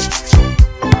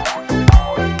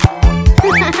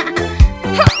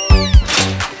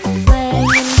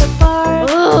in the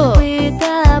park with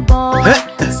a boy.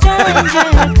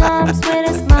 Stranger comes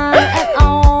with a smile and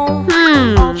all.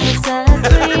 Offers a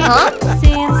treat,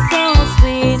 seems so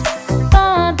sweet.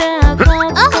 But the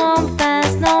clouds come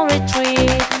fast, no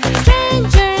retreat.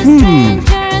 Stranger,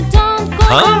 stranger, don't go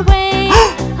your way.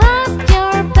 Ask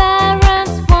your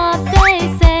parents what they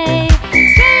say.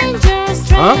 Stranger,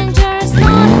 strangers,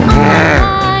 not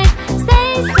alright.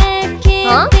 Stay safe,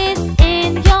 keep this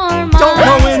in your mind. Don't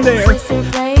go in there. Sister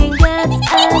playing gets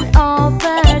and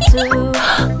over too.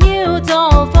 New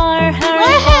doll for her,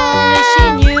 only she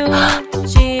knew.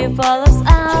 She follows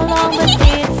along with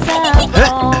it's a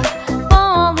ball.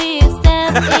 Polly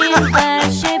steps in where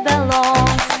she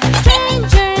belongs.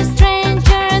 Stranger,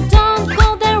 stranger, don't go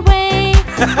their way.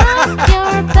 Ask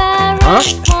your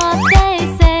parents what they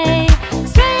say.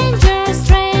 Stranger,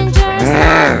 strangers,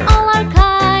 not all are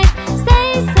kind.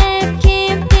 Stay safe,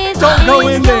 keep this Don't go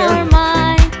in there. your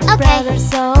mind. Brother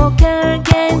soccer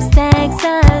games takes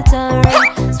a turn.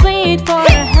 Sweet for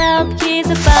help, he's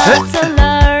about to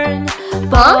learn.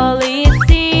 Polly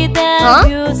see the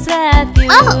use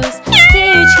refuse.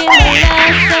 Teach him a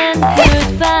lesson, good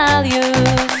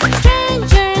values.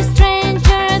 Stranger,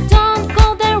 stranger, don't go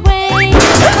their way.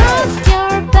 Ask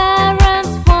your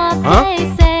parents what they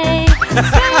say.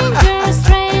 Stranger,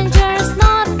 strangers,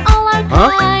 not all are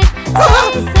kind.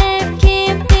 Stay safe,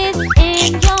 keep this in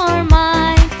your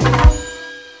mind.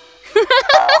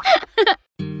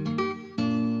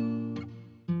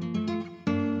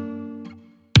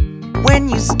 When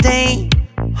you stay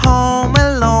home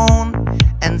alone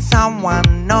and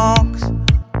someone knocks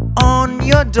on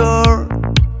your door,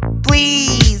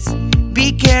 please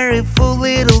be careful,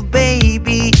 little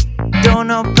baby.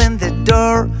 Don't open the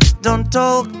door, don't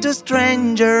talk to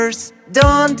strangers.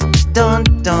 Don't open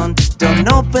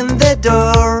the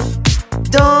door.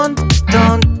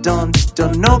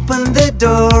 Don't open the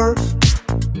door.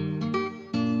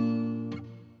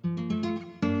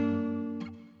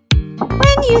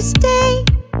 When you stay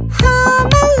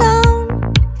home alone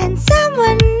and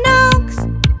someone knocks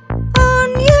on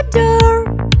your door,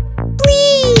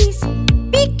 please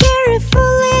be careful,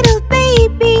 little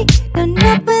baby. Don't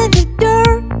open the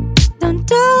door. Don't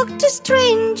talk to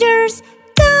strangers.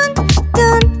 Don't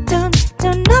open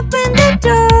the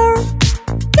door.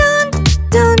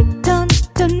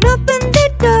 Don't open the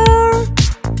door.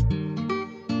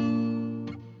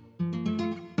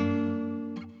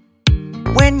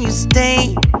 When you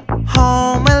stay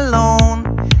home alone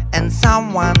and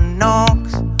someone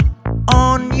knocks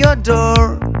on your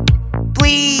door,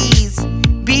 please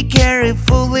be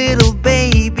careful, little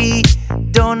baby.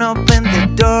 Don't open the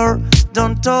door.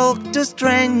 Don't talk to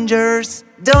strangers.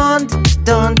 Don't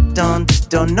open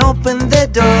the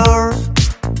door.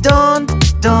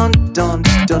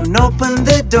 Don't open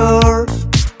the door.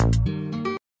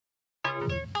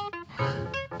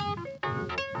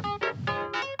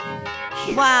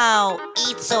 Wow,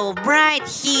 it's so bright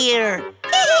here.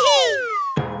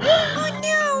 Oh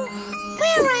no,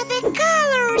 where are the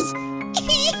colors?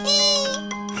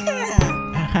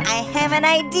 I have an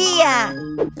idea.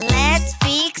 Let's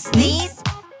fix this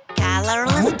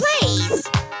colorless place.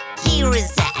 Here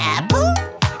is the apple,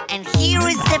 and here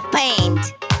is the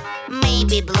paint.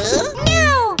 Maybe blue?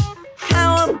 No.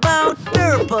 How about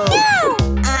purple? No.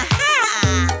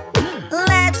 Aha!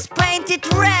 Let's paint it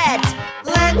red.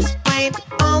 Let's paint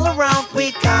all around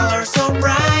with colors so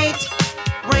bright.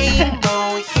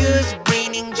 Rainbow hues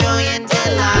bringing joy and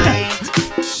delight.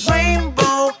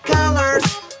 Rainbow colors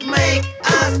make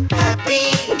us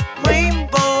happy.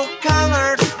 Rainbow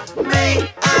colors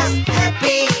make us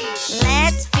happy.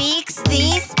 Let's fix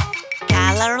this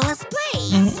colorless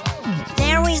place.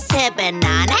 There is a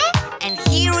banana, and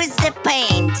here is the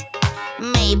paint.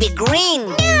 Maybe green?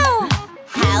 No.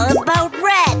 How about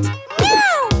red?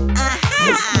 No.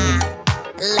 Aha!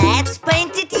 Let's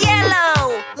paint it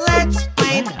yellow. Let's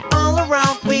paint all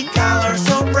around with colors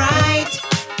so bright.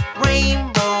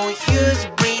 Rainbow hues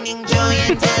bringing joy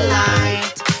and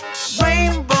delight.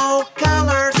 Rainbow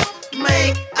colors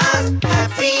make us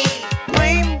happy.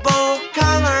 Rainbow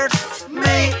colors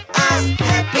make us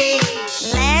happy.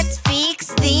 Let's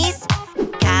fix this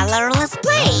colorless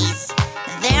place.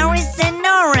 There is an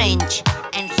orange,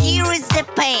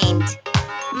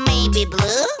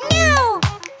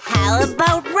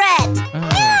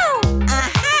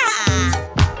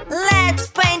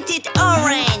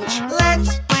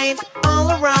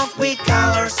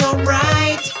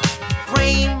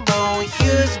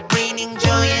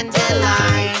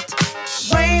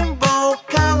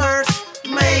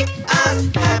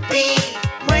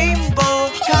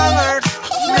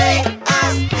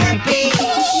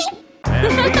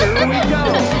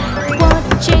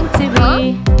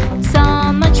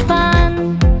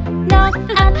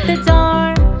 the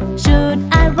door. Should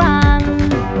I run?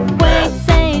 Wait,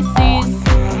 say sis.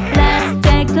 Let's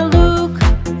take a look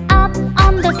up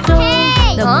on the store.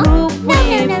 The group we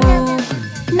book.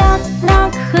 Knock,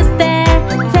 knock, who's there?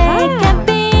 Take a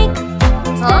peek.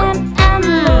 Stand and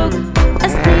look. A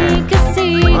sneak, a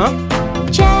seek.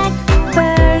 Check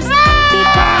first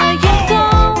before you go.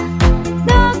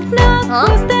 Knock, knock,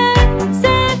 who's there?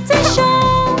 Safety show.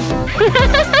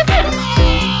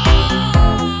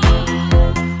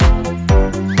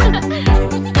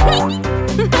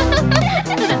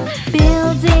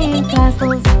 Building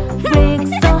castles,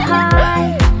 bricks so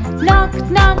high. Knock,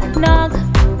 knock, knock.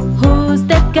 Who's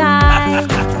that guy?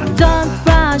 Don't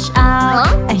rush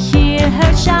out. I hear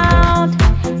her shout.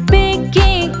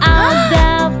 Picking out the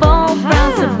ball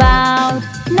rounds about.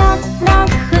 Knock, knock,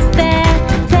 who's there?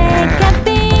 Take a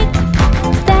peek.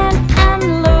 Stand and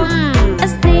look. A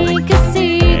sneak, a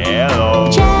seek.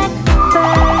 Check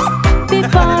first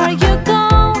before you go.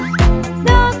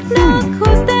 Knock, knock,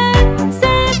 who's there?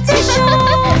 Safety show.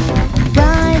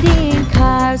 Riding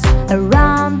cars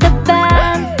around the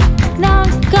bend.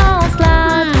 Knock goes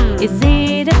loud. Is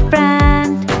it a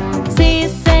friend? She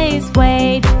says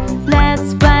wait.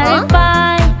 Let's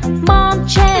verify. Mom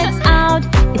checks out.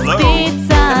 It's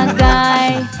pizza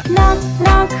guy. Knock,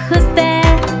 knock, who's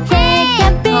there? Take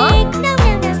a peek.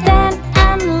 Stand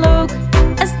and look.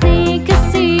 A sneak, a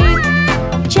seek.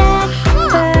 Check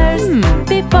first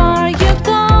before you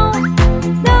go.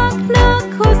 Knock, knock,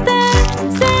 who's there?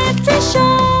 Safety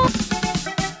show.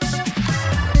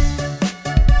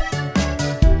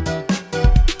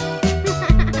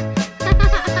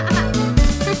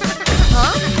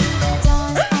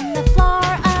 Toys on the floor,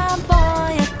 a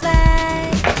boy at play.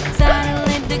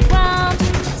 Suddenly the ground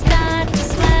start to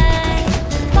sway.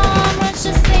 Mom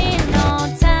rushes in, no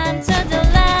time to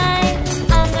delay.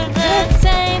 Under the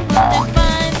table they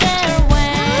find their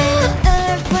way.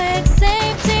 Earthquake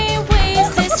safety, we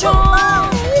stay strong.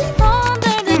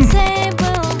 Under the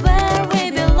table where we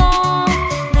belong.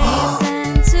 Listen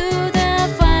to the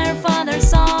firefighter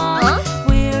song.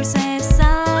 We're safe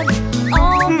side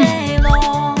all day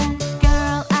long.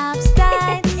 Girl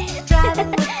upstairs,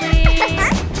 driving with me.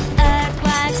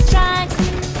 Earthquake strikes,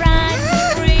 frightens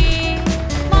free.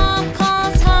 Mom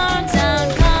calls her down,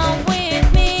 come with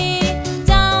me.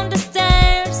 Down the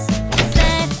stairs,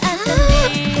 safe as can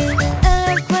be.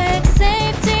 Earthquake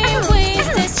safety, we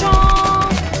stay strong.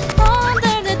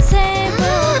 Under the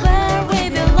table where we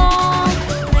belong.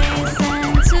 Listen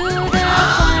to the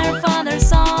firefighter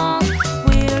song.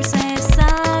 We're safe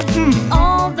side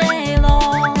all day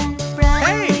long.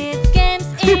 Brand with games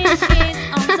in his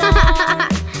own zone.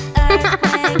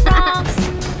 Earthquake rocks,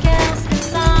 chaos and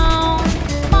sound.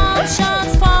 Mom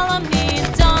shouts, follow me,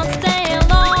 don't stay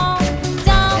alone.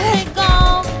 Down we go,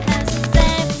 a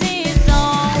safety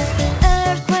zone.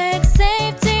 Earthquake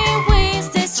safety, we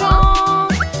stay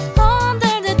strong.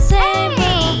 Under the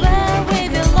table where we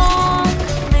belong.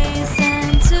 Listen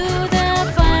to the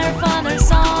firefighter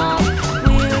song.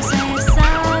 We're safe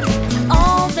side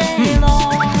all day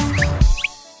long.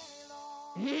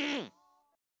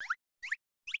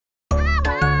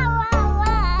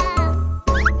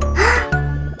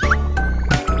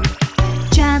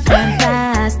 Child run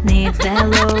fast, needs the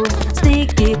hello.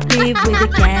 Sneaky thief with a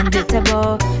candy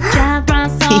table. Child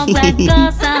runs so glad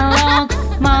goes along.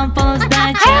 Mom follows the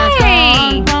child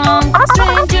gone wrong.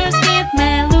 Strangers give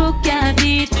me look at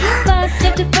it. But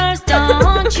safety first,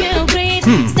 don't you greet.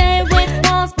 Stay with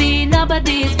walls, be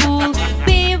nobody's fool.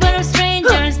 Beware of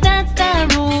strangers, that's the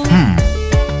rule.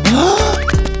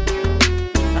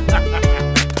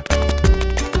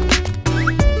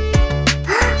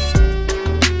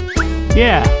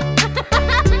 Yeah.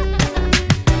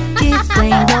 Kids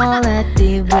playing ball at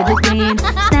the with the green.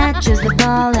 Snatches the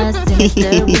ball as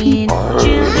sinister win.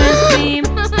 Children scream,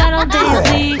 startle they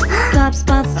flee. Cop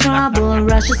spots trouble,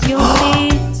 rushes you'll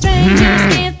see. Strangers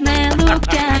give me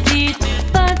look at it.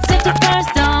 But safety first,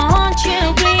 don't you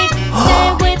greet. Stay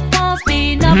with balls,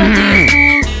 be nobody's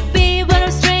fool. Beware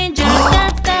of strangers,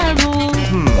 that's the rule.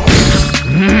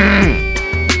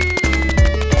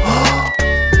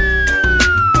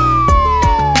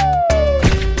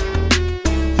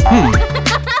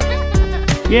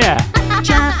 Yeah.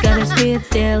 Shotgunners speed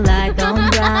still I don't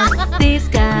run. These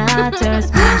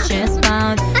cutters wishes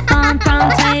found.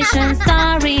 Confrontation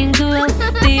starring duel.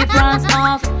 Thief runs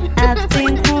off,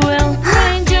 acting cruel.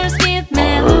 Rangers give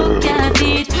me look at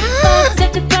it. But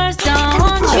safety first,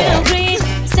 don't you agree?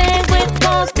 Stay with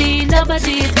balls, be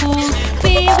nobody's fool.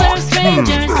 Beware of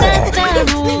strangers, that's the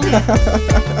rule.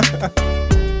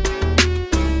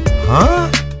 Huh?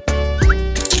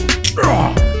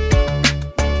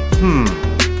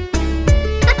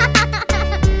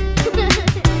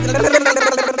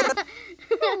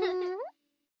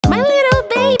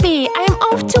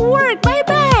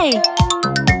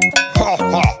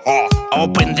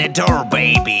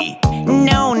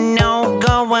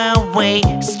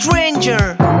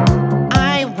 stranger.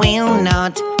 I will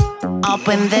not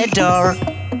open the door.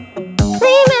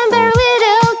 Remember,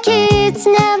 little kids,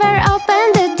 never open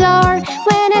the door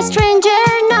when a stranger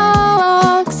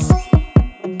knocks.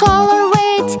 Call or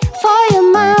wait for your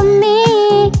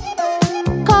mommy.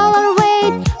 Call or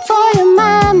wait for your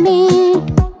mommy.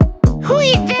 Who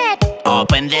is that?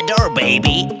 Open the door,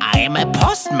 baby. I am a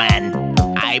postman.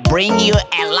 I bring you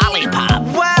a lollipop.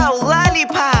 Wow,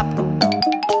 lollipop!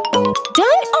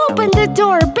 Don't open the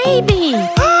door, baby!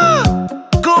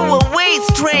 Go away,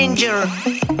 stranger!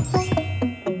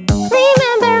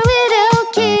 Remember, little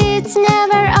kids,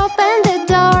 never open the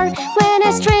door when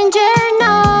a stranger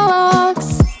knocks.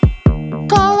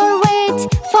 Call or wait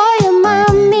for your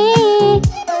mommy.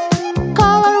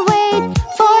 Call or wait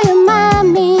for your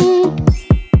mommy.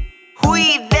 Who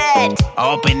is that?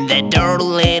 Open the door,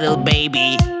 little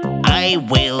baby. I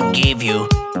will give you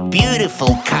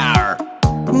beautiful car.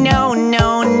 No,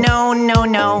 no, no, no,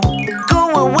 no.